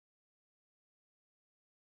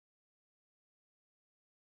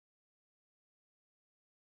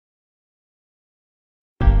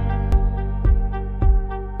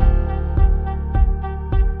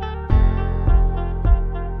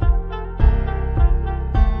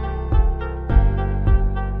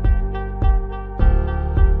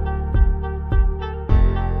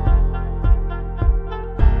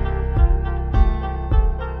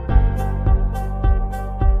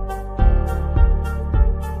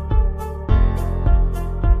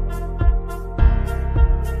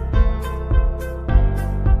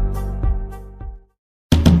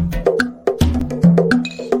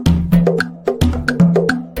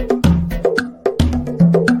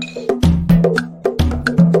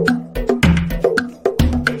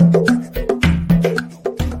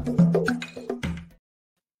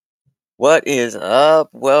What is up?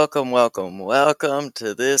 Welcome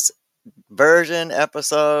to this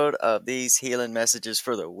episode of these healing messages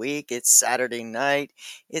for the week. It's Saturday night.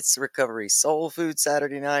 It's Recovery Soul Food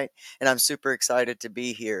Saturday night, and I'm super excited to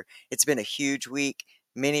be here. It's been a huge week,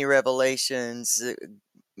 many revelations,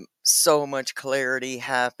 so much clarity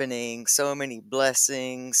happening, so many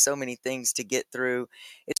blessings, so many things to get through.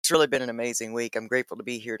 It's really been an amazing week. I'm grateful to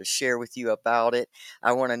be here to share with you about it.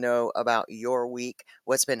 I want to know about your week,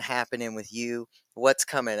 what's been happening with you, what's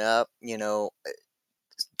coming up.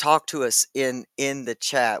 Talk to us in the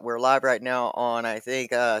chat. We're live right now on I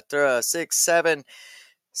think six,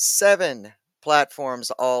 seven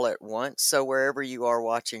platforms all at once. So wherever you are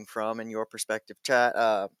watching from in your perspective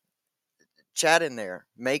chat in there,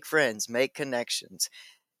 make friends, make connections.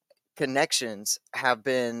 Connections have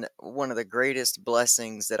been one of the greatest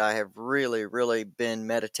blessings that I have really been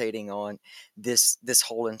meditating on this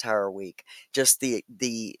whole entire week. Just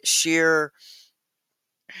the sheer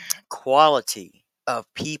quality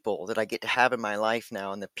of people that I get to have in my life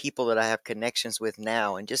now, and the people that I have connections with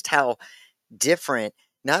now, and just how different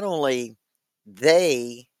not only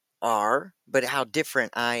they are, but how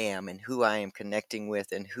different I am, and who I am connecting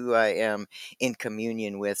with, and who I am in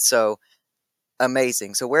communion with. So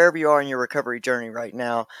amazing. So wherever you are in your recovery journey right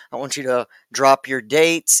now, I want you to drop your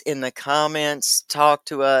dates in the comments, talk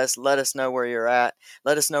to us, let us know where you're at,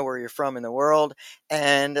 let us know where you're from in the world,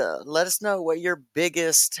 and let us know what are your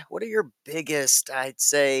biggest, I'd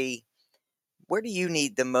say, where do you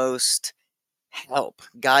need the most help,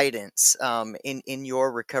 guidance in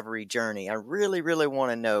your recovery journey? I really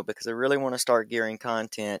want to know, because I really want to start gearing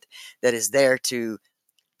content that is there to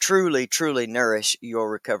truly nourish your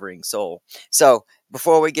recovering soul. So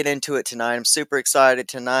before we get into it tonight, I'm super excited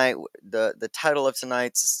tonight. The title of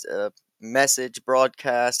tonight's message,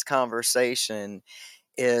 broadcast, conversation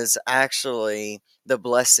is actually the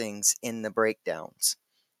blessings in the breakdowns.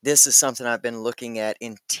 This is something I've been looking at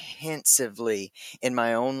intensively in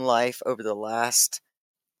my own life over the last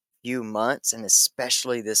few months, and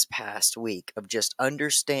especially this past week, of just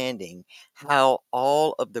understanding how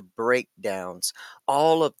all of the breakdowns,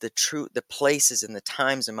 all of the places and the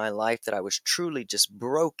times in my life that I was truly just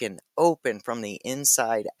broken open from the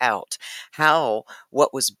inside out, how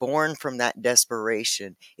what was born from that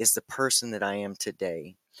desperation is the person that I am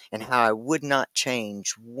today, and how I would not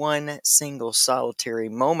change one single solitary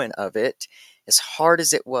moment of it. As hard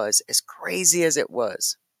as it was, as crazy as it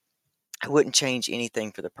was, I wouldn't change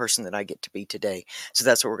anything for the person that I get to be today. So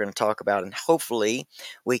that's what we're going to talk about, and hopefully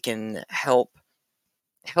we can help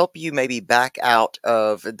you maybe back out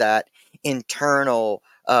of that internal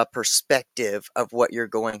perspective of what you're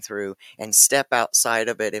going through, and step outside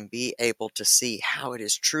of it and be able to see how it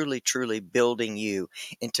is truly building you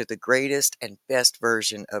into the greatest and best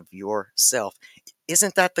version of yourself.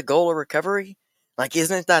 Isn't that the goal of recovery? Like,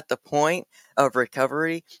 isn't that the point of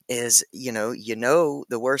recovery? Is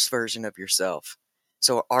the worst version of yourself.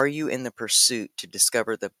 So are you in the pursuit to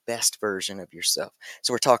discover the best version of yourself?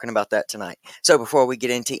 So we're talking about that tonight. So before we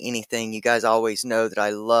get into anything, you guys always know that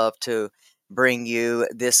I love to bring you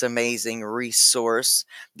this amazing resource.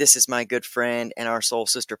 This is my good friend and our soul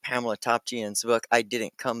sister Pamela Topjian's book, I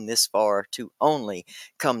Didn't Come This Far to Only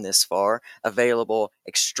Come This Far, available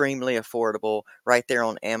extremely affordable right there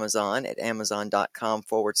on Amazon at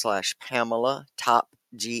amazon.com/Pamela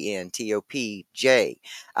Topjian,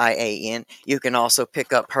 Topjian. You can also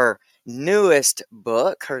pick up her newest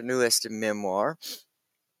book, her newest memoir,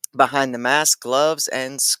 Behind the Mask, Gloves,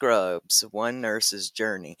 and Scrubs, One Nurse's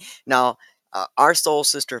Journey. Now, our soul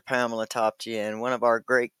sister Pamela Topjian, one of our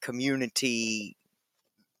great community,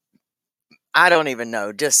 I don't even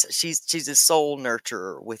know. Just she's a soul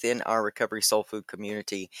nurturer within our recovery soul food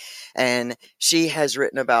community, and she has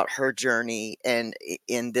written about her journey, and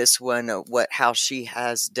in this one, how she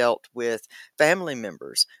has dealt with family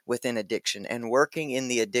members within addiction and working in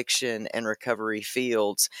the addiction and recovery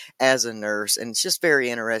fields as a nurse, and it's just very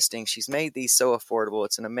interesting. She's made these so affordable.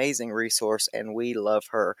 It's an amazing resource, and we love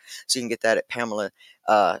her. So you can get that at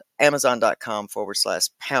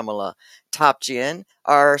Amazon.com/Pamela Topjian.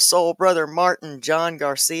 Our soul brother Martin John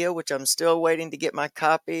Garcia, which I'm still waiting to get my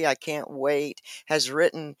copy, I can't wait, has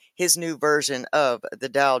written his new version of the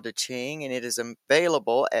Tao Te Ching, and it is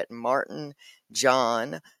available at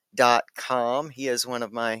martinjohn.com. He is one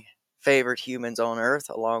of my favorite humans on earth,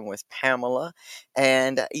 along with Pamela.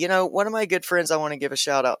 And one of my good friends I want to give a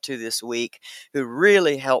shout out to this week, who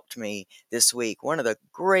really helped me this week, one of the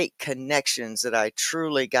great connections that I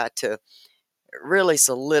truly got to really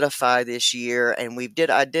solidify this year. And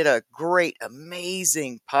I did a great,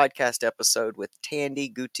 amazing podcast episode with Tandy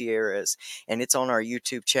Gutierrez, and it's on our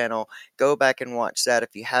YouTube channel. Go back and watch that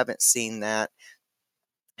if you haven't seen that.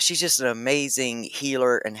 She's just an amazing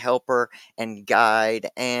healer and helper and guide,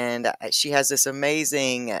 and she has this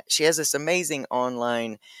amazing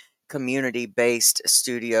online community based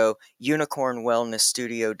studio,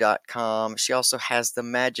 unicornwellnessstudio.com. She also has the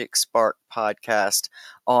Magic Spark podcast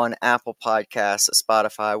on Apple Podcasts,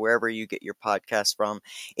 Spotify, wherever you get your podcasts from.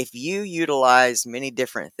 If you utilize many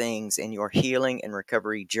different things in your healing and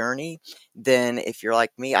recovery journey, then if you're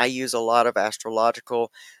like me, I use a lot of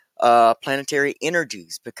astrological planetary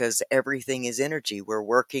energies, because everything is energy. We're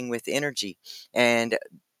working with energy. And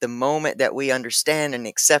the moment that we understand and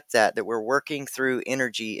accept that we're working through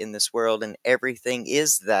energy in this world and everything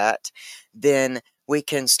is that, then we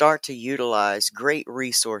can start to utilize great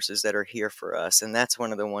resources that are here for us. And that's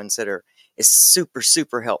one of the ones is super,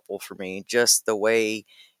 super helpful for me. Just the way,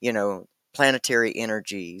 planetary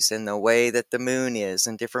energies and the way that the moon is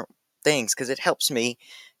and different things, because it helps me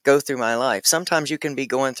go through my life. Sometimes you can be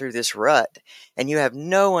going through this rut and you have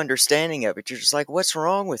no understanding of it. You're just like, what's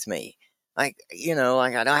wrong with me? Like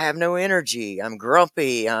I have no energy. I'm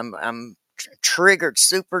grumpy. I'm triggered,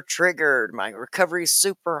 super triggered. My recovery is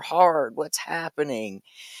super hard. What's happening?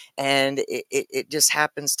 And it just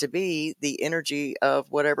happens to be the energy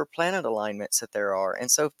of whatever planet alignments that there are.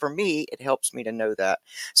 And so for me, it helps me to know that.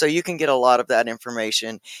 So you can get a lot of that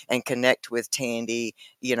information and connect with Tandy.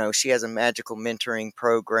 She has a magical mentoring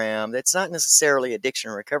program that's not necessarily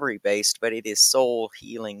addiction recovery based, but it is soul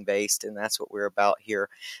healing based. And that's what we're about here.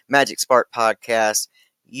 Magic Spark Podcast,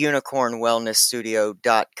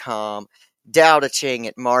 unicornwellnessstudio.com. Dao Ching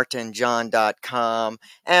at martinjohn.com,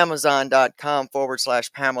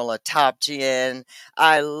 amazon.com/Pamela Topjian.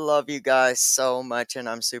 I love you guys so much, and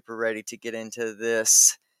I'm super ready to get into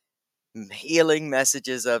this healing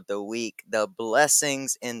messages of the week, the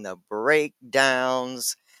blessings in the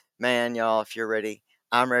breakdowns. Man, y'all, if you're ready,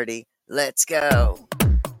 I'm ready. Let's go.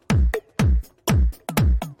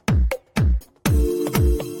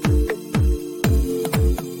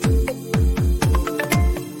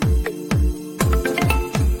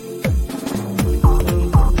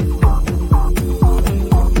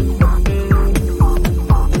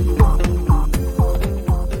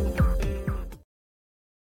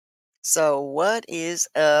 So, what is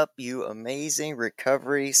up, you amazing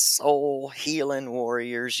recovery, soul healing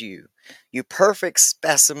warriors? You perfect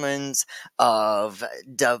specimens of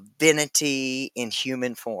divinity in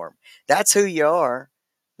human form. That's who you are.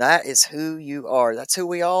 That is who you are. That's who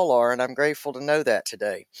we all are. And I'm grateful to know that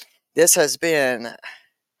today. This has been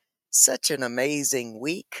such an amazing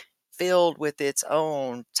week, filled with its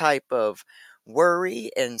own type of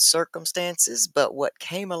worry and circumstances. But what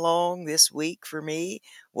came along this week for me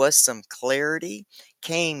was some clarity,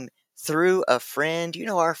 came through a friend.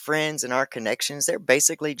 Our friends and our connections, they're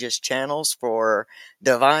basically just channels for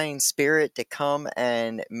divine spirit to come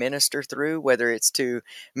and minister through, whether it's to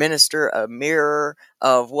minister a mirror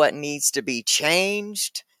of what needs to be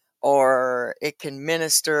changed, or it can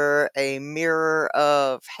minister a mirror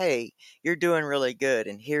of, hey, you're doing really good,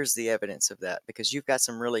 and here's the evidence of that, because you've got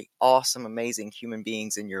some really awesome, amazing human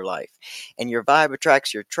beings in your life, and your vibe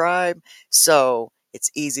attracts your tribe, so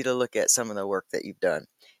it's easy to look at some of the work that you've done.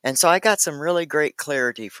 And so I got some really great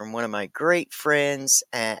clarity from one of my great friends,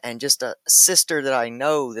 and just a sister that I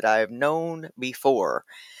know that I have known before,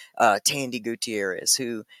 Tandy Gutierrez,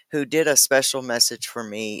 who did a special message for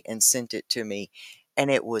me and sent it to me. And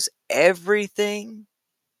it was every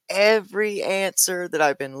answer that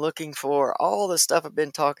I've been looking for, all the stuff I've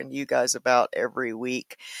been talking to you guys about every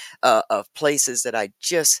week, of places that I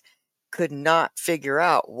just could not figure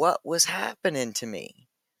out what was happening to me.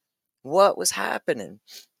 What was happening?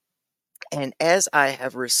 And as I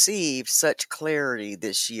have received such clarity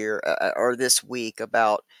this year, or this week,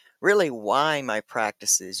 about really why my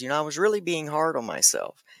practices, I was really being hard on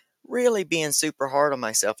myself, really being super hard on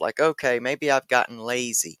myself. Like, okay, maybe I've gotten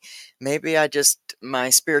lazy. Maybe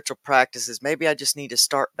my spiritual practices, maybe I just need to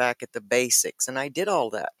start back at the basics. And I did all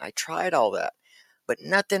that. I tried all that, but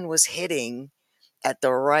nothing was hitting at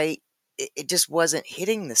the right, it just wasn't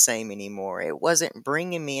hitting the same anymore. It wasn't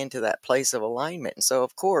bringing me into that place of alignment. And so,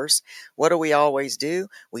 of course, what do we always do?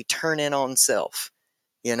 We turn in on self,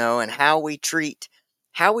 and how we treat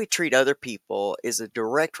other people is a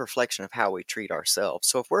direct reflection of how we treat ourselves.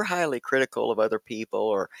 So if we're highly critical of other people,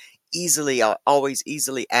 or always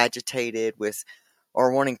easily agitated with,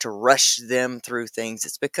 or wanting to rush them through things,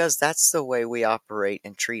 it's because that's the way we operate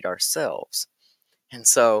and treat ourselves. And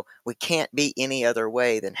so we can't be any other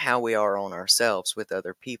way than how we are on ourselves with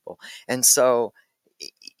other people. And so,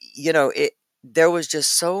 there was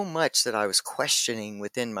just so much that I was questioning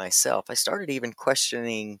within myself. I started even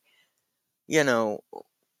questioning, you know,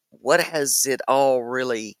 what has it all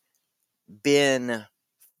really been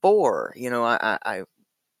for?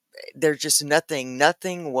 There's just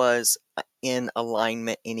nothing was in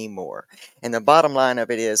alignment anymore. And the bottom line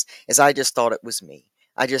of it is I just thought it was me.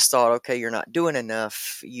 I just thought, okay, you're not doing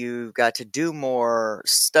enough. You've got to do more,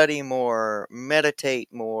 study more,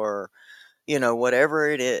 meditate more, whatever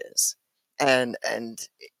it is. And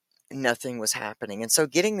nothing was happening. And so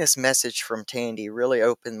getting this message from Tandy really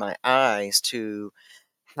opened my eyes to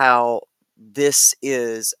how this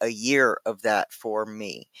is a year of that for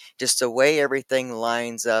me. Just the way everything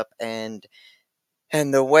lines up, and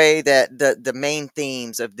the way that the main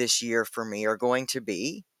themes of this year for me are going to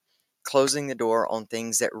be closing the door on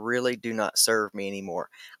things that really do not serve me anymore.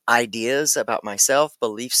 Ideas about myself,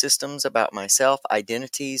 belief systems about myself,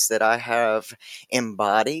 identities that I have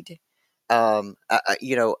embodied. A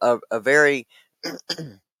very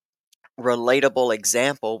relatable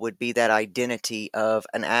example would be that identity of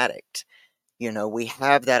an addict. We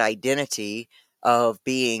have that identity of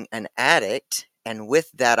being an addict. And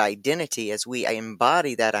with that identity, as we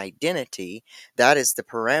embody that identity, that is the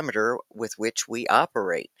parameter with which we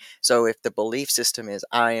operate. So if the belief system is,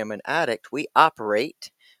 I am an addict, we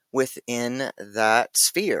operate within that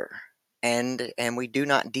sphere. And we do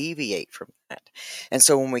not deviate from that. And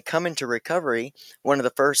so when we come into recovery, one of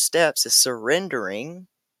the first steps is surrendering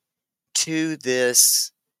to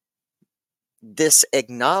this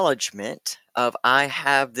acknowledgement of I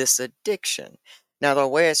have this addiction. Now, the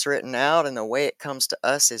way it's written out and the way it comes to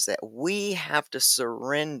us is that we have to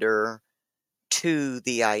surrender to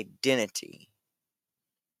the identity.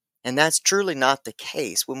 And that's truly not the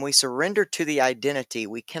case. When we surrender to the identity,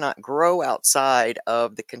 we cannot grow outside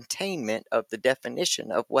of the containment of the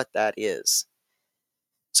definition of what that is.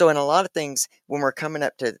 So, in a lot of things, when we're coming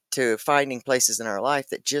up to finding places in our life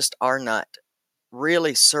that just are not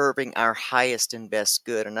really serving our highest and best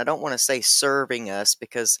good. And I don't want to say serving us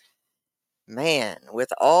because, man, with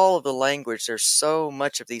all of the language, there's so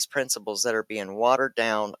much of these principles that are being watered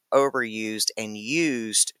down, overused, and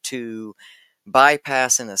used to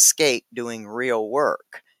bypass and escape doing real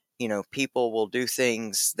work. People will do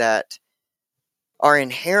things that are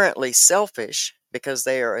inherently selfish because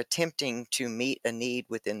they are attempting to meet a need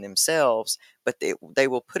within themselves, but they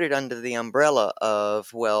will put it under the umbrella of,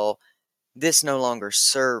 well, this no longer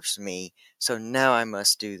serves me, so now I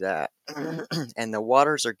must do that. And the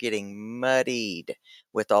waters are getting muddied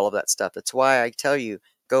with all of that stuff. That's why I tell you,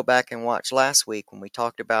 go back and watch last week when we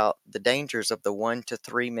talked about the dangers of the 1 to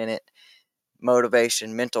 3 minute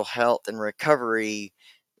motivation, mental health, and recovery,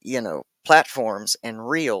 platforms and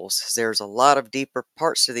reels. There's a lot of deeper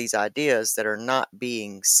parts to these ideas that are not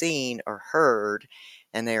being seen or heard,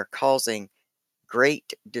 and they are causing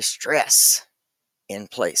great distress in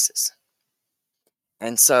places.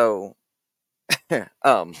 And so,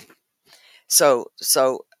 um, so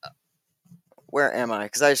where am I?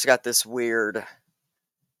 Because I got this weird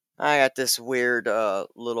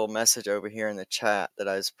little message over here in the chat that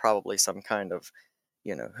is probably some kind of,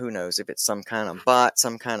 who knows if it's some kind of bot,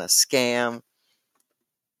 some kind of scam.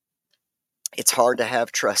 It's hard to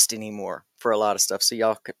have trust anymore for a lot of stuff. So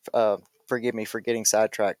y'all could forgive me for getting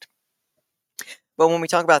sidetracked. But when we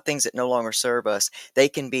talk about things that no longer serve us, they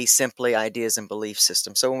can be simply ideas and belief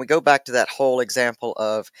systems. So when we go back to that whole example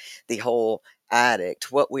of the whole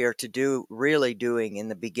addict, what we are to do, really doing in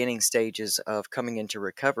the beginning stages of coming into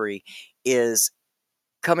recovery, is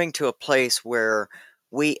coming to a place where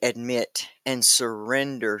we admit and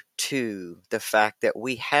surrender to the fact that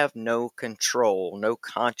we have no control, no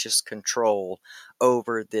conscious control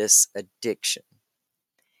over this addiction.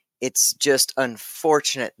 It's just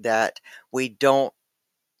unfortunate that we don't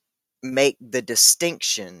make the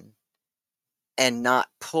distinction and not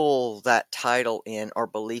pull that title in or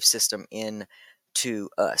belief system in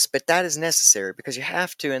to us. But that is necessary because you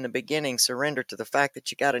have to, in the beginning, surrender to the fact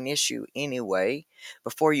that you got an issue anyway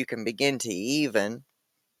before you can begin to even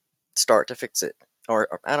start to fix it.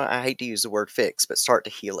 Or I hate to use the word fix, but start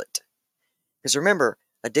to heal it. Because remember,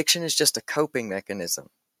 addiction is just a coping mechanism.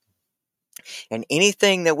 And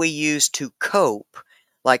anything that we use to cope,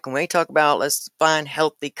 like when we talk about let's find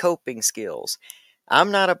healthy coping skills,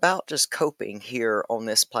 I'm not about just coping here on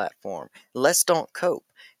this platform. Let's don't cope.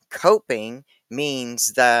 Coping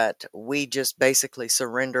means that we just basically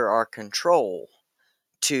surrender our control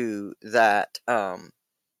to that, that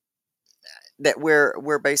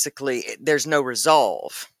we're basically, there's no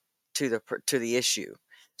resolve to the issue.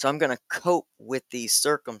 So I'm going to cope with these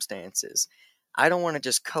circumstances. I don't want to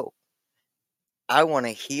just cope. I want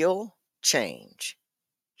to heal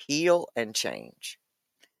and change.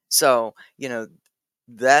 So,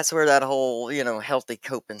 that's where that whole, healthy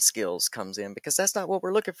coping skills comes in, because that's not what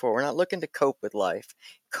we're looking for. We're not looking to cope with life.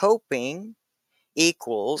 Coping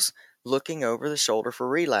equals looking over the shoulder for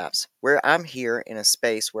relapse, where I'm here in a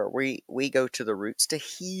space where we go to the roots to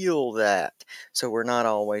heal that, so we're not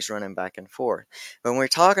always running back and forth. When we're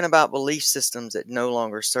talking about belief systems that no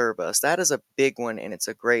longer serve us, that is a big one, and it's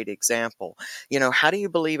a great example. How do you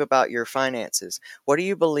believe about your finances? What do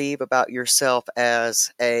you believe about yourself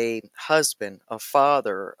as a husband, a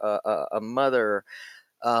father, a mother,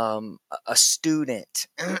 a student,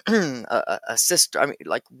 a sister? I mean,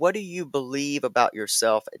 like, what do you believe about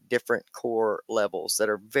yourself at different core levels that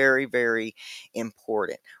are very, very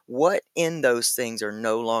important? What in those things are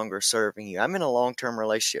no longer serving you? I'm in a long-term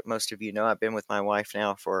relationship. Most of you know I've been with my wife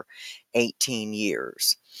now for 18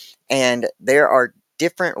 years. And there are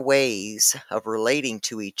different ways of relating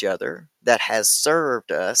to each other that has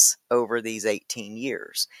served us over these 18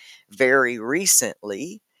 years. Very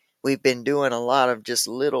recently, we've been doing a lot of just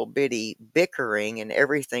little bitty bickering, and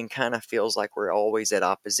everything kind of feels like we're always at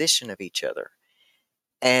opposition of each other.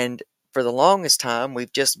 And for the longest time,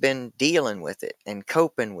 we've just been dealing with it and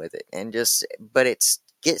coping with it, but it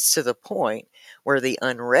gets to the point where the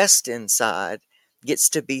unrest inside gets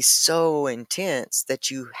to be so intense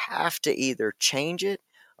that you have to either change it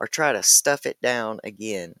or try to stuff it down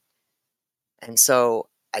again. And so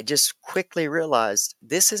I just quickly realized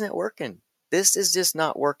this isn't working. This is just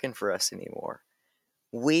not working for us anymore.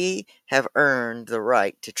 We have earned the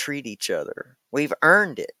right to treat each other. We've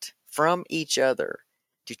earned it from each other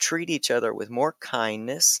to treat each other with more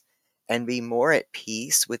kindness and be more at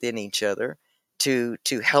peace within each other, to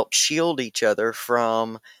help shield each other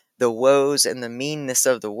from the woes and the meanness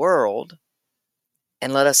of the world,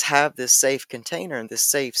 and let us have this safe container and this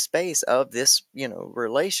safe space of this,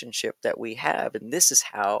 relationship that we have. And this is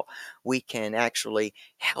how we can actually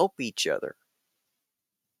help each other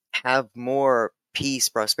have more peace,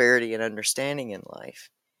 prosperity, and understanding in life.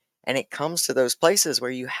 And it comes to those places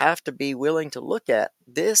where you have to be willing to look at,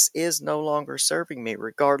 this is no longer serving me,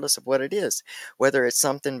 regardless of what it is. Whether it's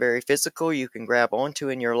something very physical you can grab onto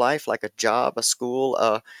in your life, like a job, a school,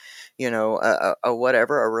 a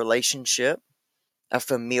whatever, a relationship, a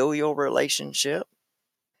familial relationship.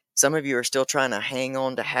 Some of you are still trying to hang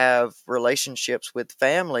on to have relationships with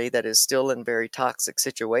family that is still in very toxic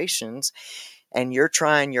situations, and you're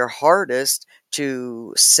trying your hardest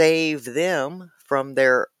to save them from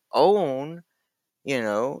their own,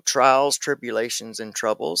 trials, tribulations, and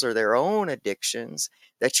troubles, or their own addictions,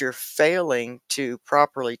 that you're failing to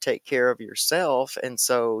properly take care of yourself. And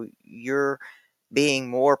so you're being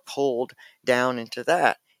more pulled down into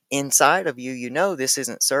that. Inside of you, this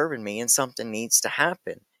isn't serving me and something needs to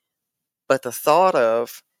happen. But the thought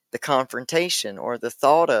of the confrontation, or the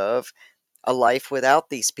thought of a life without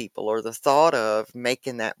these people, or the thought of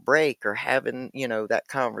making that break, or having, that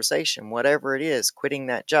conversation, whatever it is, quitting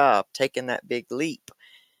that job, taking that big leap,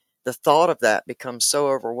 the thought of that becomes so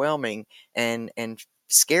overwhelming and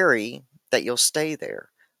scary that you'll stay there.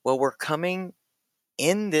 Well, we're coming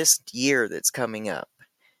in this year that's coming up,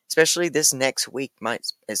 especially this next week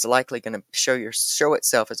is likely going to show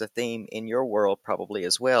itself as a theme in your world, probably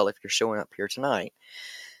as well, if you're showing up here tonight.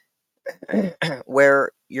 Where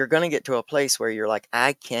you're going to get to a place where you're like,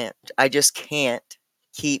 I just can't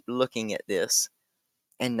keep looking at this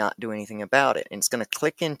and not do anything about it. And it's going to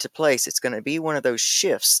click into place. It's going to be one of those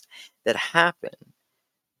shifts that happen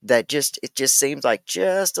that it just seems like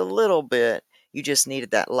just a little bit, you just needed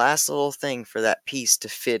that last little thing for that piece to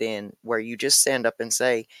fit in, where you just stand up and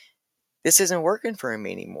say, this isn't working for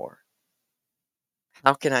me anymore.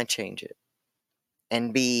 How can I change it?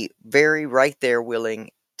 And be very right there, willing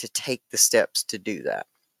to take the steps to do that.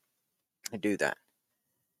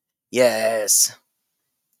 Yes.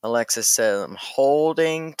 Alexis says, I'm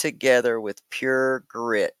holding together with pure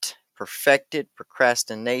grit, perfected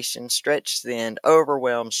procrastination, stretched thin,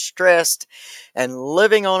 overwhelmed, stressed, and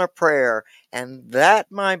living on a prayer. And that,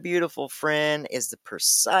 my beautiful friend, is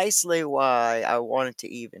precisely why I wanted to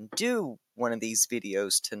even do one of these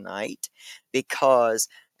videos tonight, because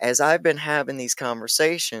as I've been having these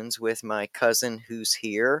conversations with my cousin who's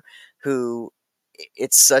here, who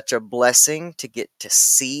it's such a blessing to get to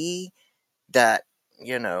see that,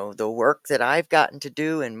 the work that I've gotten to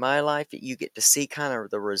do in my life, you get to see kind of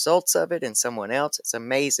the results of it in someone else. It's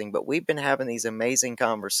amazing. But we've been having these amazing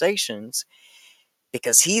conversations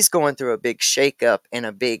because he's going through a big shakeup and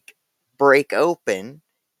a big break open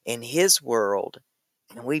in his world.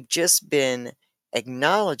 And we've just been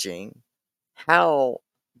acknowledging how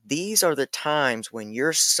these are the times when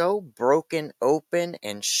you're so broken open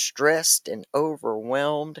and stressed and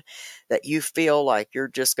overwhelmed that you feel like you're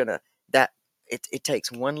just gonna that it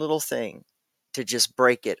takes one little thing to just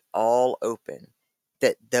break it all open.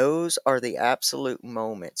 That those are the absolute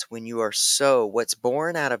moments when you are so what's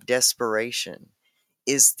born out of desperation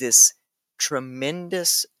is this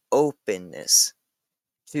tremendous openness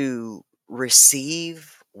to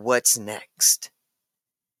receive what's next.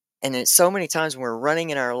 And it's so many times when we're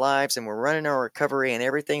running in our lives and we're running our recovery and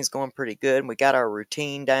everything's going pretty good and we got our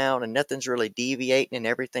routine down and nothing's really deviating and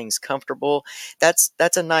everything's comfortable. That's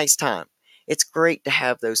a nice time. It's great to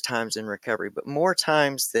have those times in recovery, but more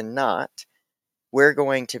times than not, we're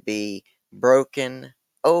going to be broken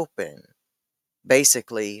open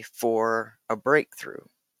basically for a breakthrough.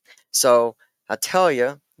 So I tell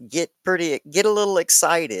you, get a little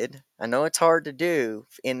excited. I know it's hard to do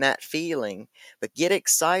in that feeling, but get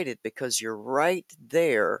excited because you're right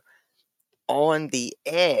there on the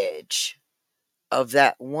edge of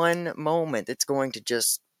that one moment that's going to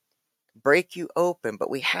just break you open. But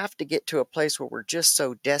we have to get to a place where we're just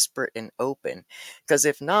so desperate and open. Because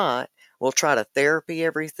if not, we'll try to therapy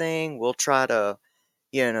everything. We'll try to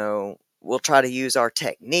use our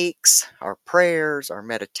techniques, our prayers, our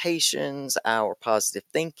meditations, our positive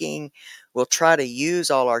thinking. We'll try to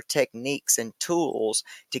use all our techniques and tools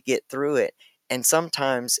to get through it. And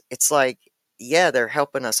sometimes it's like, yeah, they're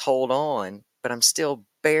helping us hold on, but I'm still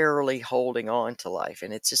barely holding on to life.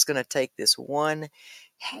 And it's just going to take this one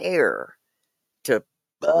hair to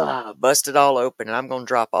bust it all open. And I'm going to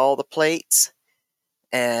drop all the plates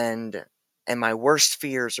and my worst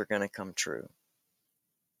fears are going to come true.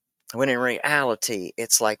 When in reality,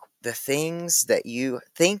 it's like the things that you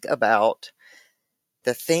think about,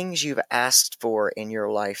 the things you've asked for in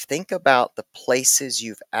your life. Think about the places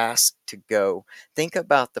you've asked to go. Think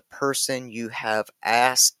about the person you have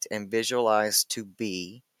asked and visualized to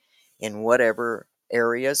be in whatever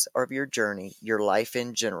areas of your journey, your life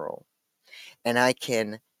in general. And I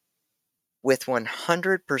can, with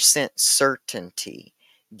 100% certainty,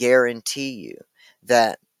 guarantee you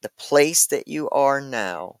that the place that you are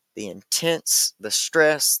now, the intense, the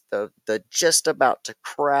stress, the just about to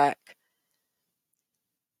crack,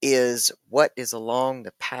 is what is along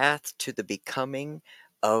the path to the becoming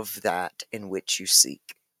of that in which you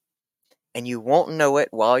seek. And you won't know it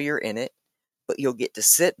while you're in it, but you'll get to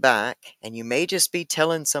sit back and you may just be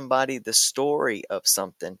telling somebody the story of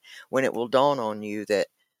something when it will dawn on you that,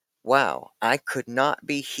 wow, I could not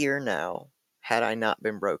be here now had I not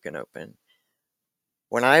been broken open.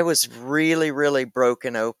 When I was really, really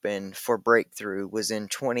broken open for breakthrough was in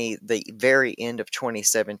the very end of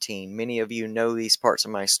 2017. Many of you know these parts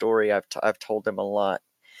of my story. I've told them a lot.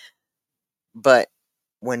 But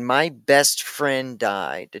when my best friend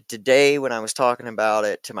died, today when I was talking about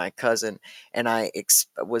it to my cousin and I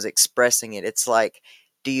was expressing it, it's like,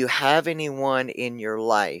 do you have anyone in your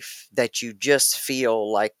life that you just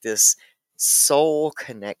feel like this soul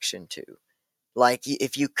connection to? Like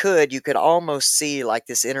if you could almost see like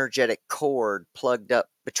this energetic cord plugged up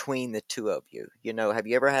between the two of you. Have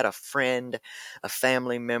you ever had a friend, a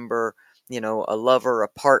family member, a lover, a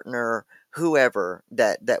partner, whoever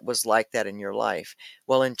that was like that in your life?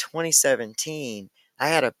 Well, in 2017, I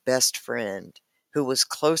had a best friend who was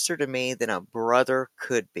closer to me than a brother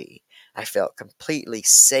could be. I felt completely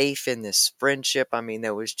safe in this friendship. I mean,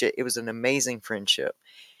 it was an amazing friendship.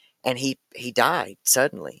 And he died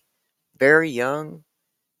suddenly, very young,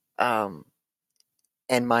 um,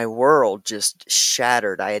 and my world just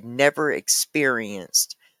shattered. I had never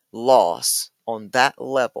experienced loss on that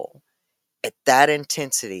level, at that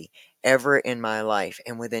intensity, ever in my life.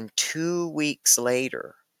 And within 2 weeks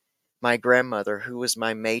later, my grandmother, who was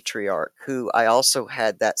my matriarch, who I also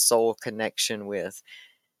had that soul connection with,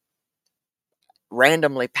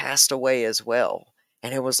 randomly passed away as well.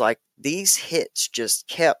 And it was like these hits just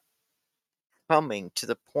kept coming to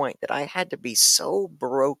the point that I had to be so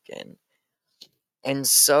broken and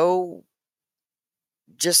so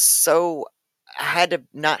I had to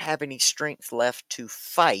not have any strength left to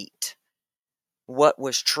fight what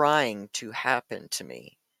was trying to happen to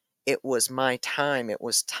me. It was my time. It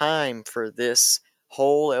was time for this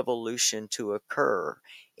whole evolution to occur.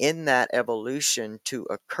 In that evolution to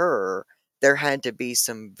occur, there had to be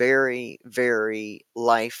some very, very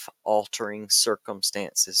life altering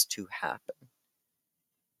circumstances to happen.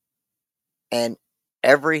 And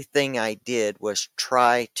everything I did was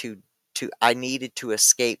try to I needed to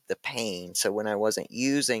escape the pain. So when I wasn't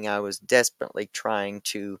using, I was desperately trying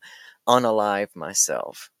to unalive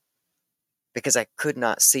myself because I could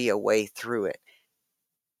not see a way through it.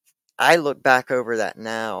 I look back over that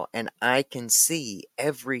now and I can see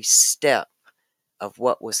every step of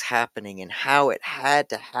what was happening and how it had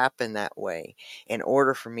to happen that way in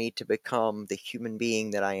order for me to become the human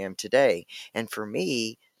being that I am today. And for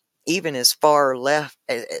me, even as far left,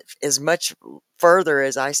 as much further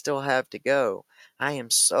as I still have to go, I am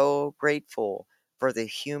so grateful for the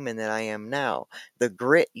human that I am now. The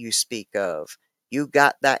grit you speak of, you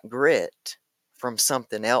got that grit from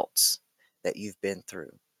something else that you've been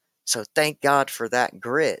through. So thank God for that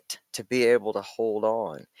grit to be able to hold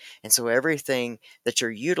on. And so everything that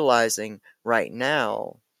you're utilizing right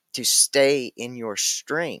now to stay in your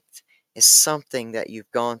strength is something that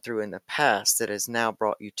you've gone through in the past that has now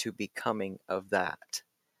brought you to becoming of that.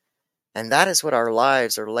 And that is what our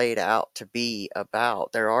lives are laid out to be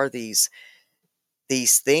about. There are these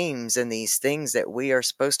themes and these things that we are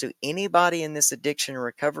supposed to, anybody in this addiction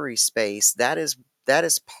recovery space, that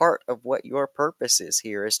is part of what your purpose is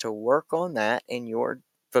here, is to work on that in your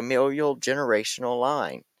familial generational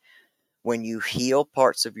line. When you heal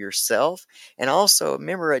parts of yourself, and also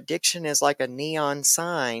remember, addiction is like a neon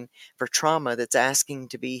sign for trauma that's asking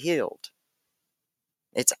to be healed.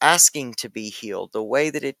 It's asking to be healed. The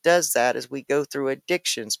way that it does that is we go through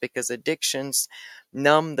addictions, because addictions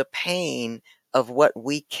numb the pain of what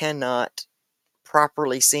we cannot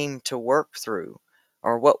properly seem to work through,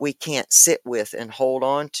 or what we can't sit with and hold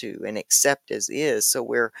on to and accept as is. So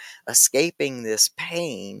we're escaping this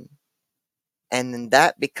pain, and then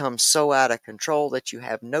that becomes so out of control that you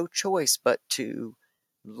have no choice but to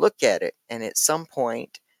look at it. And at some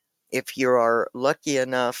point, if you are lucky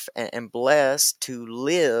enough and blessed to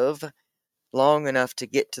live long enough to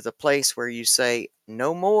get to the place where you say,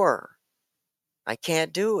 no more, I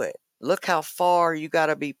can't do it. Look how far you got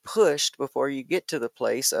to be pushed before you get to the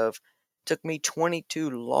place of, took me 22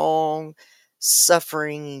 long,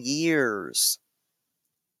 suffering years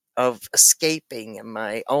of escaping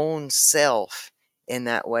my own self in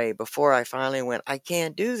that way before I finally went, I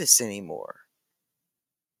can't do this anymore.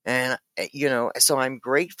 And, so I'm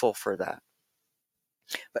grateful for that.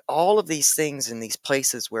 But all of these things in these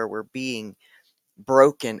places where we're being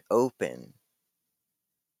broken open,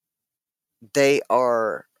 they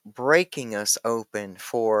are breaking us open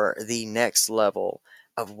for the next level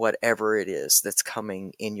of whatever it is that's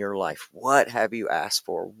coming in your life. What have you asked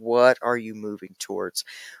for? What are you moving towards?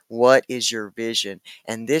 What is your vision?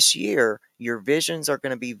 And this year, your visions are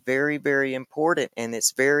going to be very, very important. And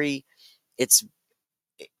it's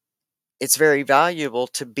it's very valuable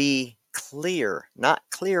to be clear, not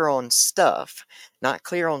clear on stuff, not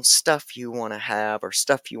clear on stuff you want to have or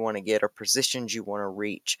stuff you want to get or positions you want to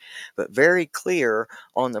reach, but very clear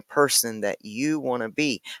on the person that you want to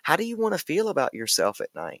be. How do you want to feel about yourself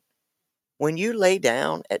at night? When you lay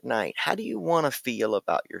down at night, how do you want to feel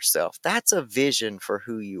about yourself? That's a vision for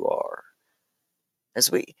who you are.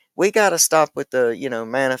 As we got to stop with the,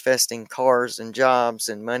 manifesting cars and jobs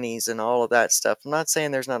and monies and all of that stuff. I'm not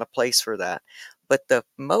saying there's not a place for that, but the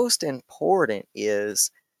most important is,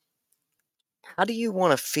 how do you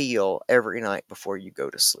want to feel every night before you go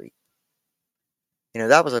to sleep?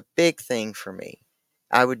 That was a big thing for me.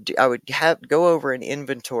 I would have go over an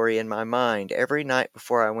inventory in my mind every night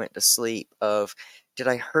before I went to sleep of, did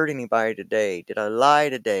I hurt anybody today? Did I lie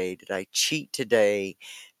today? Did I cheat today?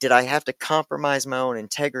 Did I have to compromise my own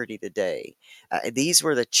integrity today? These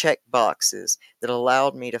were the check boxes that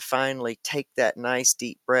allowed me to finally take that nice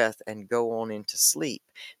deep breath and go on into sleep,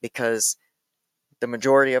 because the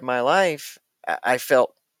majority of my life I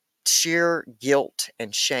felt sheer guilt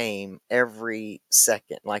and shame every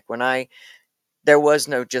second. Like there was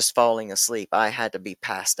no just falling asleep. I had to be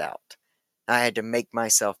passed out. I had to make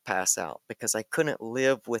myself pass out because I couldn't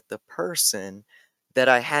live with the person that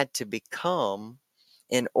I had to become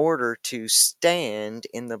in order to stand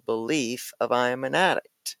in the belief of I am an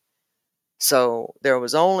addict. So there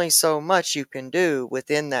was only so much you can do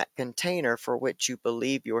within that container for which you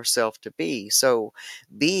believe yourself to be. So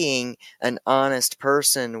being an honest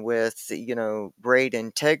person with, great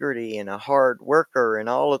integrity and a hard worker and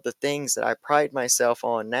all of the things that I pride myself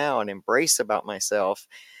on now and embrace about myself,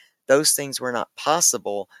 those things were not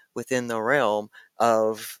possible within the realm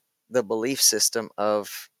of the belief system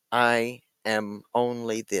of I am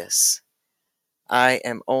only this. I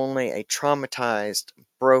am only a traumatized,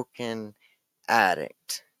 broken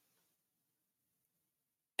addict,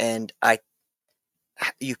 and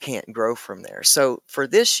you can't grow from there. So for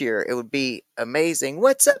this year, it would be amazing.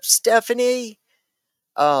 What's up, Stephanie?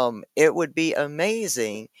 It would be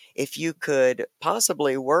amazing if you could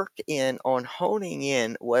possibly work in on honing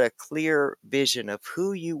in what a clear vision of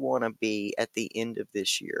who you want to be at the end of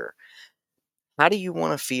this year. How do you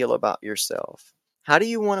want to feel about yourself? How do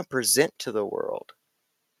you want to present to the world?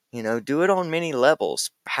 Do it on many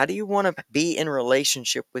levels. How do you want to be in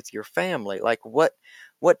relationship with your family? Like what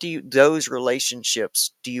do you those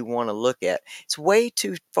relationships do you want to look at? It's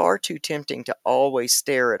far too tempting to always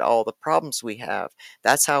stare at all the problems we have.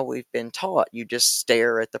 That's how we've been taught. You just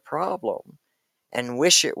stare at the problem and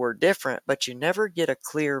wish it were different, but you never get a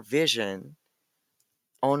clear vision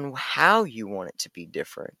on how you want it to be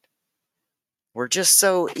different. We're just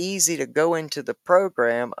so easy to go into the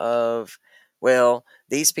program of, well,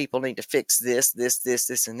 these people need to fix this,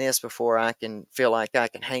 and this before I can feel like I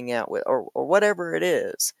can hang out with, or whatever it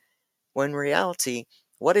is. When in reality,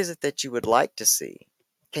 what is it that you would like to see?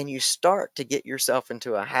 Can you start to get yourself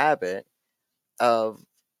into a habit of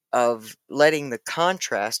letting the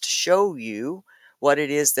contrast show you what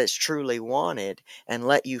it is that's truly wanted, and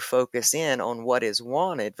let you focus in on what is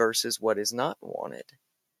wanted versus what is not wanted?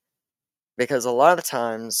 Because a lot of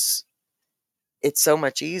times it's so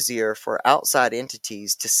much easier for outside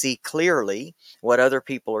entities to see clearly what other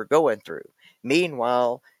people are going through.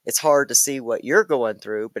 Meanwhile, it's hard to see what you're going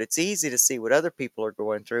through, but it's easy to see what other people are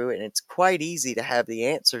going through, and it's quite easy to have the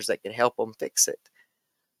answers that can help them fix it.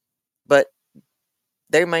 But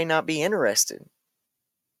they may not be interested,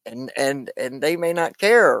 and they may not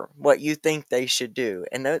care what you think they should do.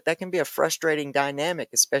 And that can be a frustrating dynamic,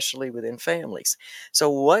 especially within families. So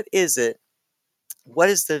what is it? What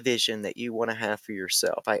is the vision that you want to have for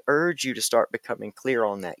yourself? I urge you to start becoming clear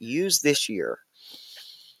on that. Use this year.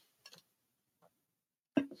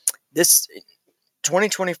 This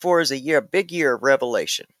 2024 is a big year of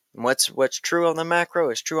revelation. What's true on the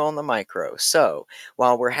macro is true on the micro. So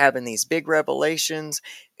while we're having these big revelations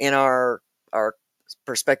in our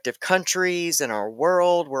prospective countries and our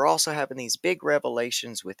world, we're also having these big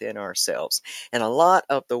revelations within ourselves. And a lot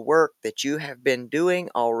of the work that you have been doing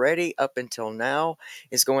already up until now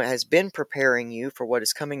has been preparing you for what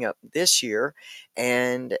is coming up this year,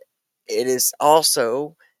 and it is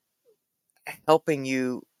also helping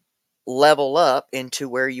you level up into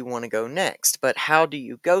where you want to go next. But how do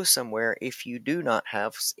you go somewhere if you do not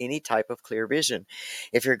have any type of clear vision?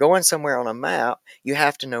 If you're going somewhere on a map, you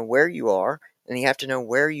have to know where you are, and you have to know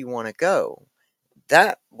where you want to go.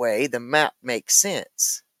 That way, the map makes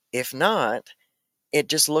sense. If not, it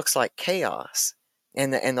just looks like chaos.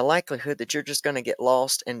 And the likelihood that you're just going to get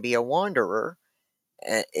lost and be a wanderer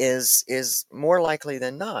is more likely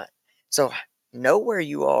than not. So know where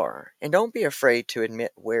you are, and don't be afraid to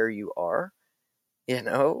admit where you are. You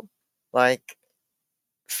know, like,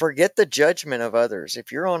 forget the judgment of others.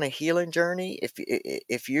 If you're on a healing journey,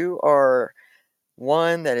 if you are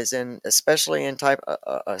one that is in, especially in type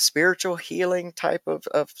a spiritual healing type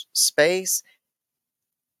of space,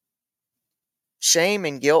 shame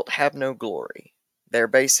and guilt have no glory. They're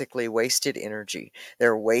basically wasted energy.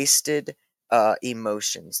 They're wasted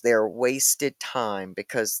emotions. They're wasted time,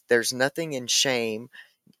 because there's nothing in shame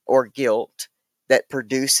or guilt that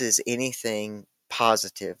produces anything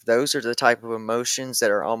positive. Those are the type of emotions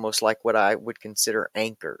that are almost like what I would consider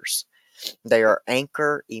anchors. They are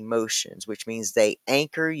anchor emotions, which means they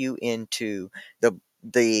anchor you into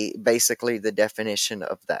the basically the definition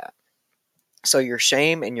of that. So your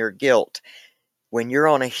shame and your guilt, when you're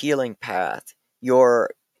on a healing path,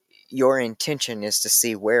 your intention is to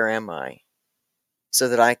see, where am I, so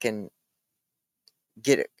that I can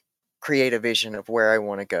create a vision of where I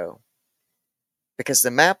want to go. Because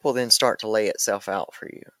the map will then start to lay itself out for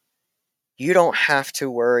you. You don't have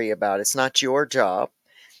to worry about it. It's not your job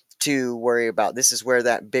to worry about, this is where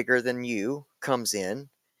that bigger than you comes in.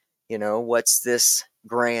 What's this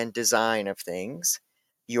grand design of things?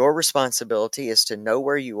 Your responsibility is to know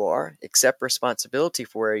where you are, accept responsibility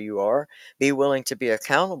for where you are, be willing to be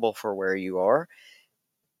accountable for where you are,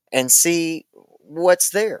 and see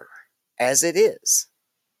what's there as it is.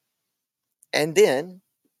 And then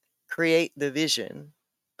create the vision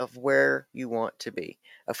of where you want to be,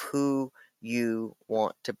 of who you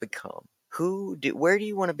want to become. Where do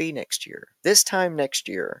you want to be next year? This time next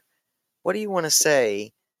year, what do you want to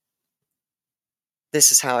say?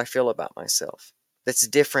 This is how I feel about myself. That's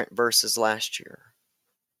different versus last year.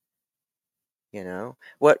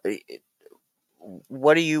 What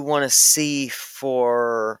do you want to see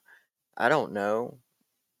for, I don't know,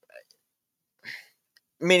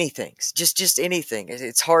 many things, just anything.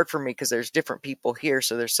 It's hard for me because there's different people here,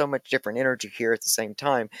 so there's so much different energy here at the same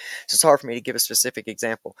time, so it's hard for me to give a specific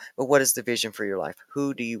example. But what is the vision for your life?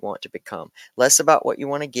 Who do you want to become? Less about what you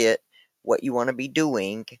want to get, what you want to be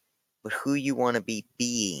doing, but who you want to be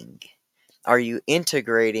being. Are you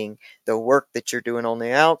integrating the work that you're doing on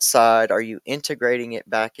the outside? Are you integrating it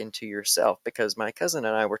back into yourself? Because my cousin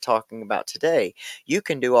and I were talking about today, you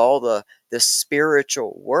can do all the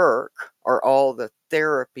spiritual work or all the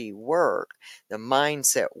therapy work, the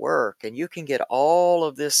mindset work, and you can get all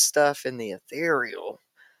of this stuff in the ethereal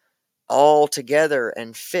all together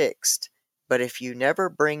and fixed. But if you never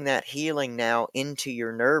bring that healing now into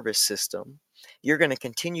your nervous system, you're going to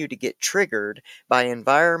continue to get triggered by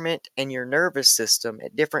environment and your nervous system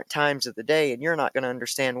at different times of the day, and you're not going to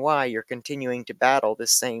understand why you're continuing to battle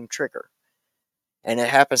this same trigger. And it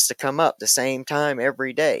happens to come up the same time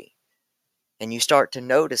every day. And you start to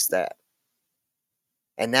notice that.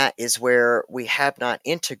 And that is where we have not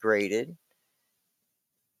integrated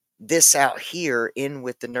this out here in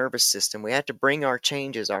with the nervous system. We have to bring our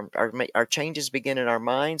changes. Our changes begin in our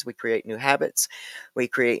minds. We create new habits. We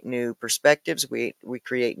create new perspectives. We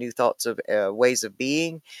create new thoughts of ways of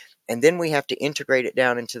being. And then we have to integrate it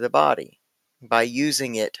down into the body by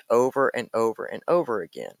using it over and over and over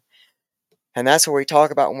again. And that's what we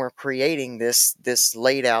talk about when we're creating this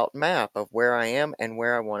laid out map of where I am and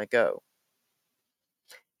where I want to go.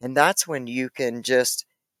 And that's when you can just,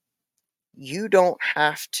 you don't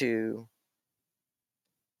have to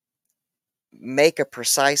make a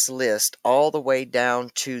precise list all the way down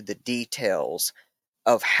to the details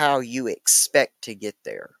of how you expect to get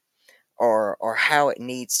there, or how it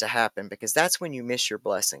needs to happen, because that's when you miss your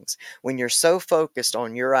blessings. When you're so focused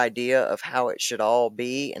on your idea of how it should all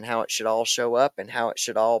be and how it should all show up and how it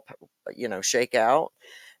should all shake out,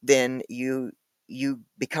 then you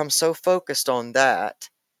become so focused on that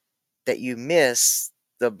that you miss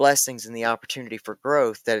the blessings and the opportunity for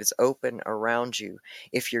growth that is open around you.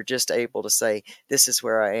 If you're just able to say, this is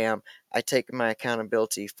where I am, I take my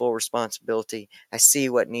accountability, full responsibility, I see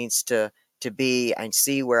what needs to be, I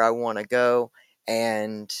see where I want to go,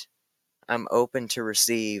 and I'm open to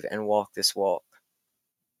receive and walk this walk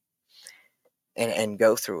and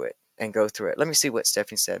go through it and go through it. Let me see what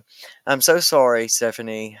Stephanie said. I'm so sorry,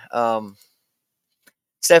 Stephanie.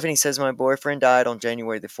 Stephanie says, my boyfriend died on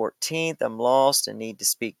January the 14th. I'm lost and need to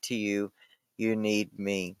speak to you. You need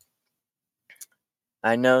me.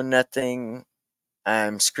 I know nothing.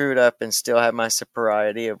 I'm screwed up and still have my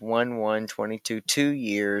sobriety of 1/1/22, 2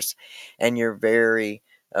 years, and you're very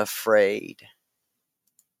afraid.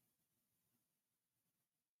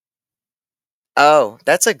 Oh,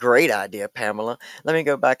 that's a great idea, Pamela. Let me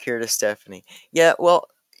go back here to Stephanie. Yeah, well,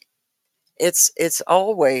 it's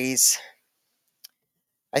always,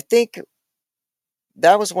 I think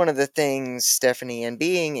that was one of the things, Stephanie, and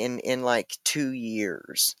being in like 2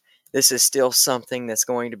 years, this is still something that's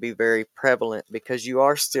going to be very prevalent because you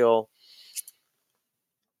are still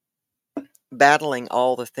battling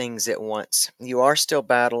all the things at once. You are still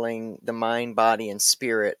battling the mind, body, and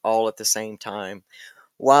spirit all at the same time.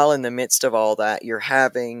 While in the midst of all that, you're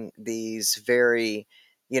having these very,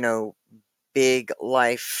 you know, big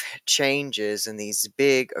life changes and these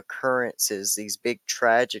big occurrences, these big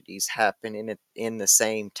tragedies happen in the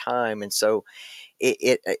same time. And so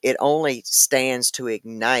it only stands to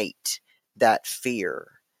ignite that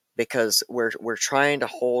fear, because we're trying to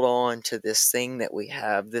hold on to this thing that we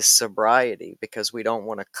have, this sobriety, because we don't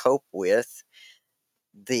want to cope with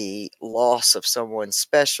the loss of someone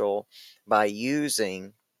special by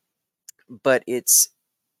using. But it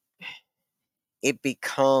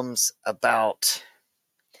becomes about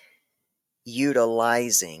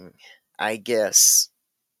utilizing, I guess,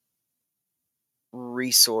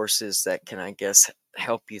 resources that can, I guess,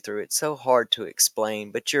 help you through. It's so hard to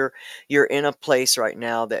explain, but you're in a place right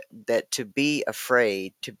now that to be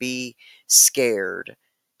afraid, to be scared,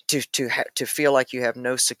 to feel like you have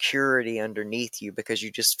no security underneath you because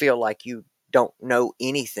you just feel like you don't know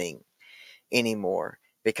anything anymore,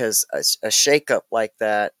 because a shakeup like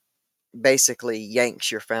that basically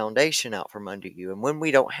yanks your foundation out from under you. And when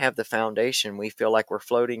we don't have the foundation, we feel like we're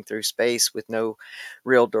floating through space with no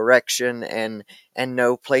real direction and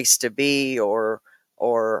no place to be, or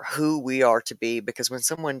who we are to be. Because when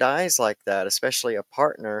someone dies like that, especially a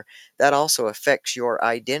partner, that also affects your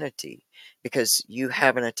identity, because you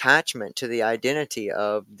have an attachment to the identity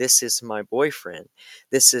of, this is my boyfriend,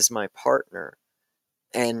 this is my partner.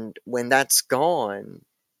 And when that's gone,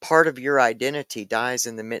 part of your identity dies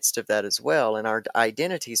in the midst of that as well. And our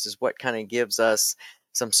identities is what kind of gives us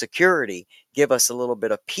some security, give us a little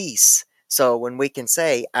bit of peace. So when we can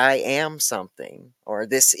say, I am something, or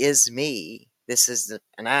this is me, this is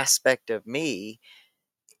an aspect of me,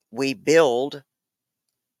 we build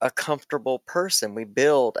a comfortable person, we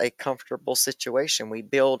build a comfortable situation, we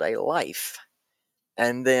build a life.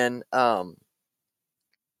 And then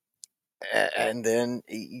And then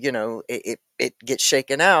it gets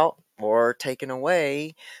shaken out or taken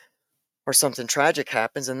away, or something tragic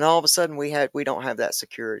happens, and all of a sudden we don't have that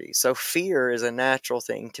security. So fear is a natural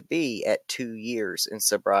thing to be at 2 years in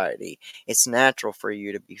sobriety. It's natural for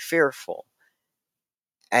you to be fearful.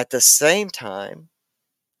 At the same time,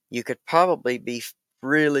 you could probably be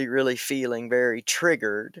really, really feeling very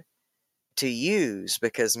triggered to use,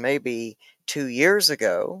 because maybe 2 years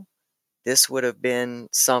ago, this would have been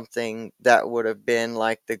something that would have been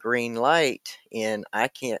like the green light in, I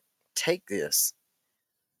can't take this.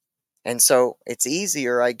 And so it's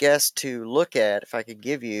easier, I guess, to look at, if I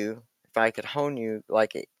could hone you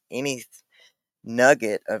like any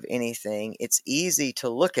nugget of anything, it's easy to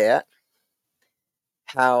look at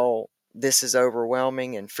how this is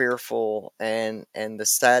overwhelming and fearful, and the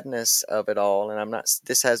sadness of it all. And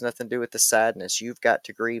this has nothing to do with the sadness. You've got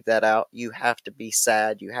to grieve that out. You have to be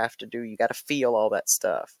sad. You got to feel all that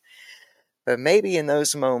stuff. But maybe in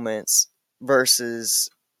those moments, versus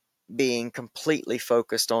being completely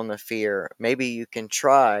focused on the fear, maybe you can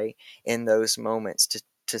try in those moments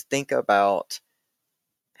to think about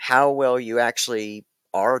how well you actually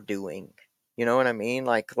are doing. You know what I mean?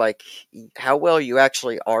 Like how well you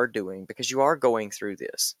actually are doing, because you are going through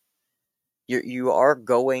this. You are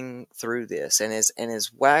going through this, and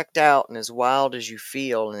as whacked out and as wild as you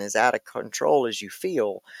feel, and as out of control as you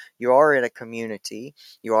feel, you are in a community.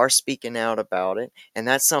 You are speaking out about it, and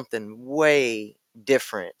that's something way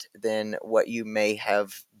different than what you may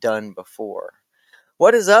have done before.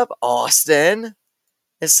 What is up, Austin?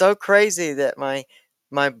 It's so crazy that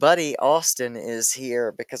my buddy Austin is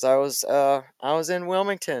here, because I was in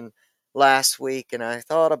Wilmington last week, and I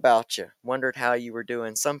thought about you, wondered how you were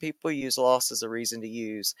doing. Some people use loss as a reason to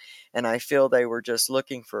use, and I feel they were just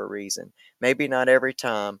looking for a reason. Maybe not every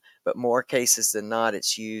time, but more cases than not,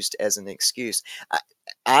 it's used as an excuse. I,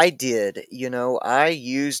 I did, I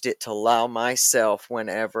used it to allow myself, when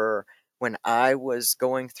I was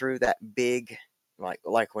going through that big,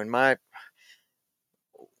 like when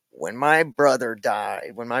my brother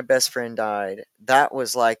died, when my best friend died, that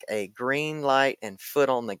was like a green light and foot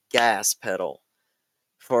on the gas pedal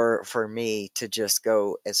for me to just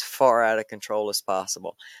go as far out of control as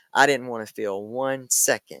possible. I didn't want to feel 1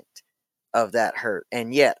 second of that hurt,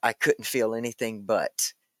 and yet I couldn't feel anything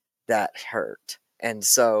but that hurt. And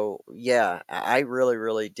so, yeah, I really,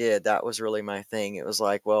 really did. That was really my thing. It was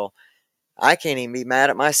like, well, I can't even be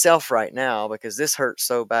mad at myself right now, because this hurts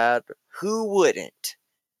so bad. Who wouldn't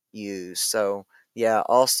use? So yeah,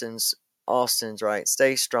 Austin's right.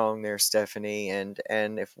 Stay strong there, Stephanie, and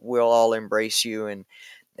if we'll all embrace you,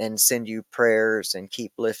 and send you prayers, and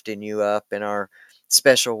keep lifting you up in our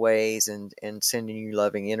special ways, and sending you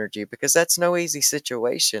loving energy, because that's no easy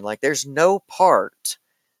situation. Like, there's no part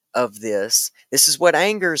of this is what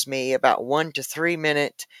angers me about 1 to 3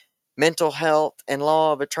 minute mental health and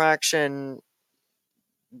law of attraction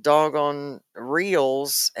doggone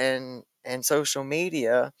reels and social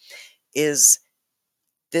media, is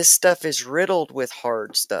this stuff is riddled with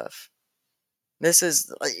hard stuff. This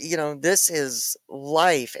is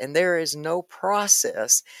life, and there is no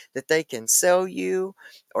process that they can sell you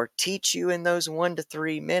or teach you in those 1 to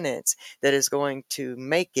 3 minutes that is going to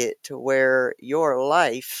make it to where your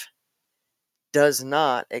life does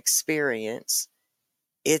not experience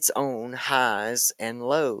its own highs and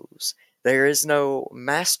lows. There is no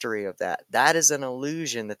mastery of that. That is an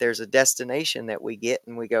illusion, that there's a destination that we get,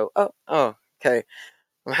 and we go, oh, okay,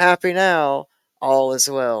 I'm happy now, all is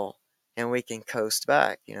well, and we can coast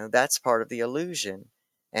back. That's part of the illusion.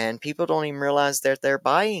 And people don't even realize that they're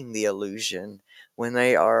buying the illusion when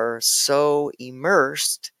they are so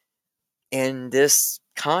immersed in this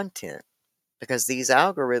content, because these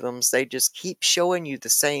algorithms, they just keep showing you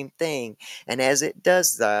the same thing. And as it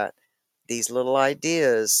does that, these little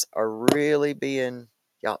ideas are really being,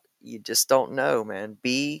 y'all, you just don't know, man.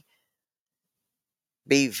 Be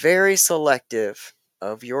very selective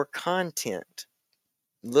of your content.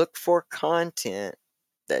 Look for content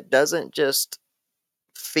that doesn't just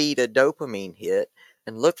feed a dopamine hit,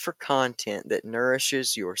 and look for content that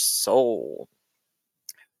nourishes your soul.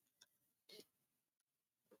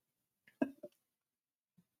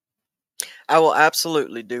 I will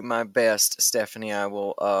absolutely do my best, Stephanie. I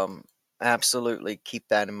will absolutely keep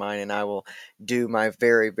that in mind, and I will do my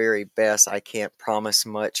very, very best. I can't promise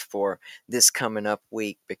much for this coming up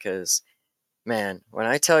week, because, man, when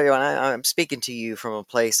I tell you, I'm speaking to you from a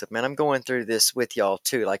place of, man, I'm going through this with y'all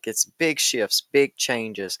too. Like, it's big shifts, big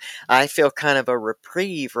changes. I feel kind of a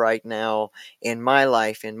reprieve right now in my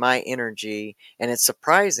life, in my energy, and it's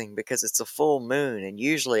surprising because it's a full moon, and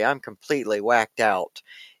usually I'm completely whacked out.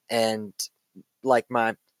 And like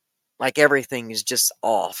like everything is just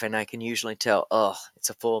off, and I can usually tell, oh, it's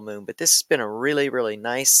a full moon. But this has been a really, really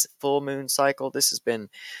nice full moon cycle. This has been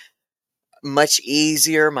much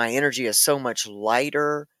easier. My energy is so much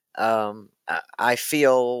lighter. I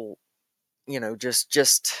feel,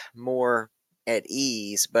 just more at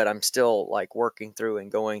ease, but I'm still like working through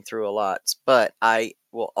and going through a lot. But I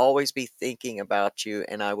will always be thinking about you,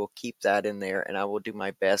 and I will keep that in there, and I will do my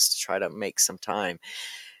best to try to make some time.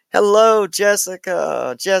 Hello,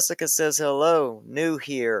 Jessica. Jessica says hello, new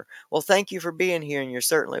here. Well, thank you for being here, and you're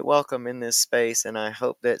certainly welcome in this space, and I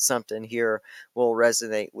hope that something here will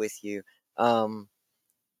resonate with you. Um,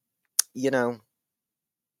 you know,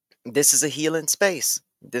 this is a healing space.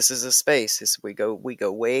 This is a space. We go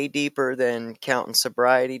way deeper than counting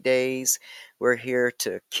sobriety days. We're here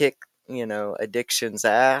to kick, addiction's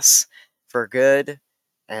ass for good,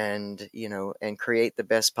 and and create the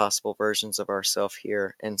best possible versions of ourselves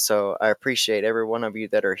here. And so I appreciate every one of you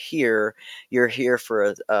that are here. You're here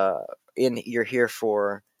for you're here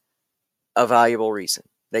for a valuable reason,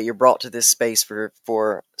 that you're brought to this space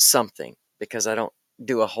for something, because I don't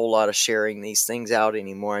do a whole lot of sharing these things out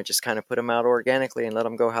anymore. I just kind of put them out organically and let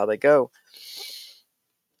them go how they go,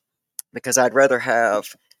 because I'd rather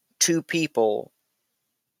have two people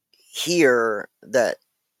here that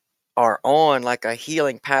are on like a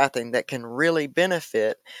healing path and that can really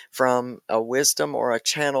benefit from a wisdom or a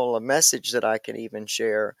channel, a message that I can even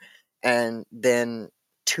share, and then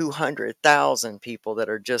 200,000 people that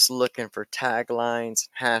are just looking for taglines,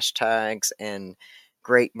 hashtags, and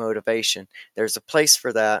great motivation. There's a place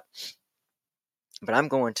for that, but I'm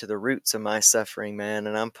going to the roots of my suffering, man,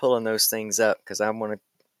 and I'm pulling those things up because I'm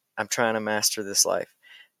trying to master this life.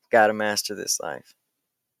 Got to master this life.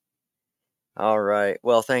 All right.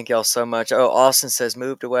 Well, thank y'all so much. Oh, Austin says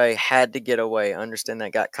moved away, had to get away. Understand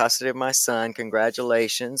that. Got custody of my son.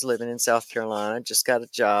 Congratulations. Living in South Carolina. Just got a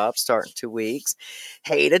job. Starting 2 weeks.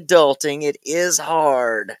 Hate adulting. It is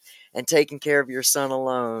hard. And taking care of your son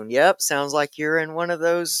alone. Yep. Sounds like you're in one of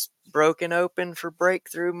those broken open for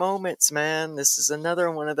breakthrough moments, man. This is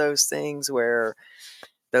another one of those things where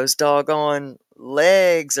those doggone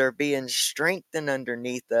legs are being strengthened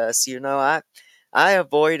underneath us. I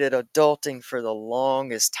avoided adulting for the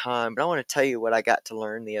longest time, but I want to tell you what I got to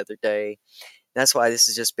learn the other day. That's why this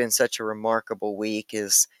has just been such a remarkable week.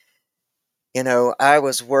 I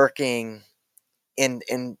was working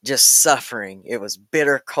in just suffering. It was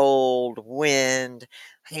bitter cold, wind,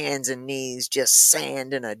 hands and knees, just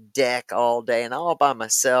sanding a deck all day, and all by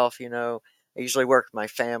myself. I usually work with my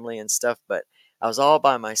family and stuff, but I was all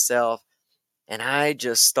by myself. And I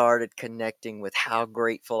just started connecting with how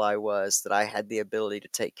grateful I was that I had the ability to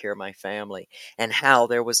take care of my family, and how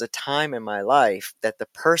there was a time in my life that the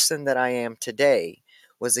person that I am today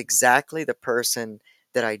was exactly the person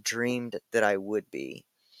that I dreamed that I would be.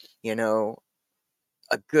 You know,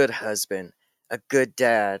 a good husband, a good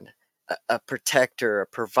dad, a protector, a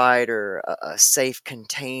provider, a safe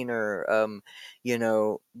container,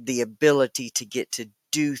 the ability to get to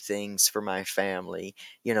do things for my family,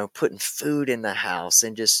 putting food in the house,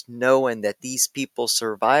 and just knowing that these people's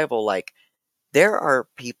survival, like, there are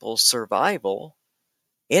people's survival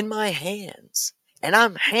in my hands, and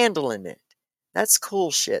I'm handling it. That's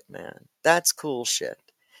cool shit, man. That's cool shit.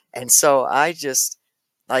 And so I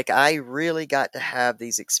really got to have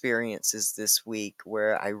these experiences this week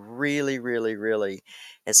where I really, really, really,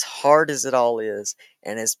 as hard as it all is,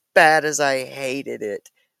 and as bad as I hated it,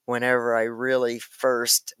 whenever I really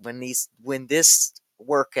first, when this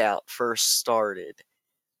workout first started,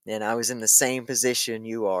 and I was in the same position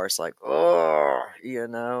you are, it's like, oh,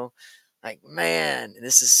 like, man,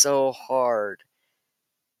 this is so hard.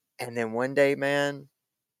 And then one day, man,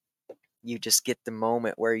 you just get the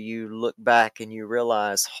moment where you look back and you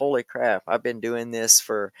realize, holy crap, I've been doing this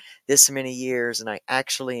for this many years and I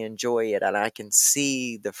actually enjoy it. And I can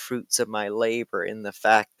see the fruits of my labor in the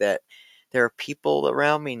fact that there are people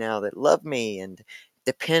around me now that love me and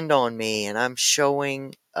depend on me, and I'm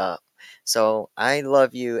showing up. So I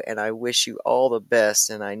love you and I wish you all the best.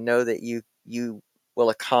 And I know that you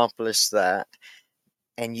will accomplish that.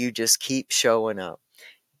 And you just keep showing up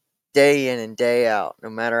day in and day out, no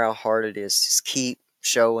matter how hard it is. Just keep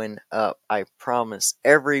showing up. I promise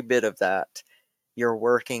every bit of that. You're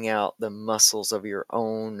working out the muscles of your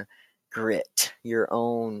own grit, your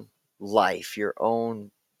own life, your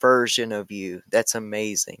own version of you. That's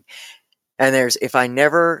amazing. And if I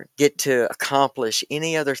never get to accomplish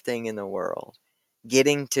any other thing in the world,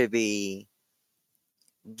 getting to be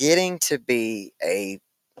a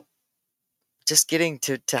just getting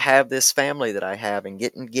to have this family that I have, and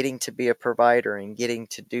getting to be a provider, and getting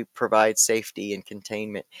to provide safety and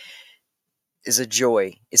containment. is a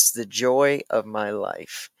joy. It's the joy of my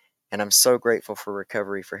life. And I'm so grateful for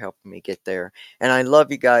recovery for helping me get there. And I love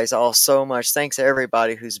you guys all so much. Thanks to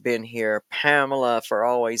everybody who's been here. Pamela for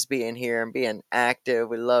always being here and being active.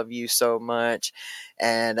 We love you so much.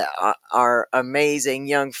 And our amazing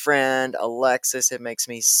young friend, Alexis. It makes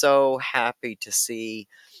me so happy to see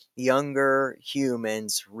younger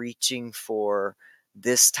humans reaching for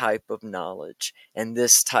this type of knowledge and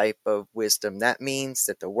this type of wisdom. That means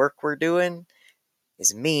that the work we're doing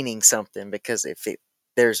is meaning something, because if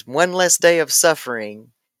there's one less day of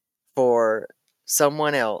suffering for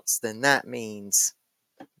someone else, then that means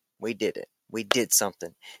we did it. We did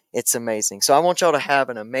something. It's amazing. So I want y'all to have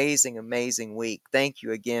an amazing, amazing week. Thank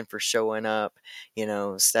you again for showing up.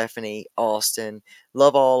 Stephanie, Austin,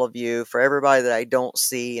 love all of you. For everybody that I don't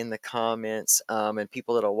see in the comments, and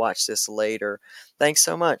people that'll watch this later, thanks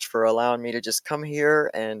so much for allowing me to just come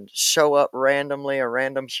here and show up randomly, a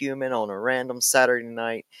random human on a random Saturday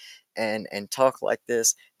night, and talk like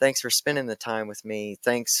this. Thanks for spending the time with me.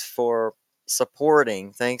 Thanks for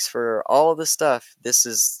supporting. Thanks for all of the stuff. This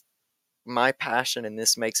is my passion, and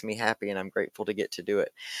this makes me happy, and I'm grateful to get to do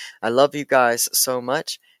it. I love you guys so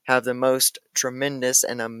much. Have the most tremendous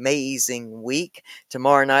and amazing week.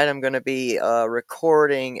 Tomorrow night I'm going to be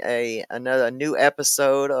recording another new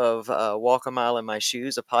episode of Walk a Mile in My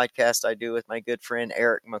Shoes, a podcast I do with my good friend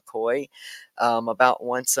Eric McCoy, about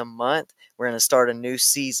once a month. We're going to start a new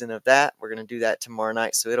season of that. We're going to do that tomorrow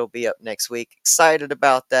night, so it'll be up next week. Excited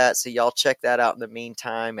about that, so y'all check that out in the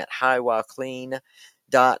meantime at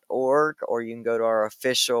highwildclean.org, or you can go to our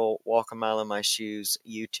official Walk a Mile in My Shoes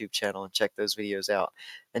YouTube channel and check those videos out.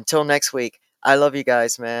 Until next week, I love you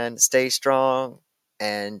guys, man. Stay strong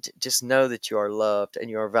and just know that you are loved and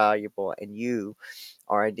you are valuable and you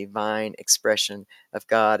are a divine expression of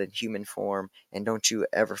God in human form. And don't you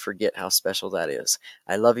ever forget how special that is.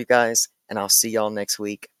 I love you guys, and I'll see y'all next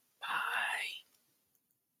week.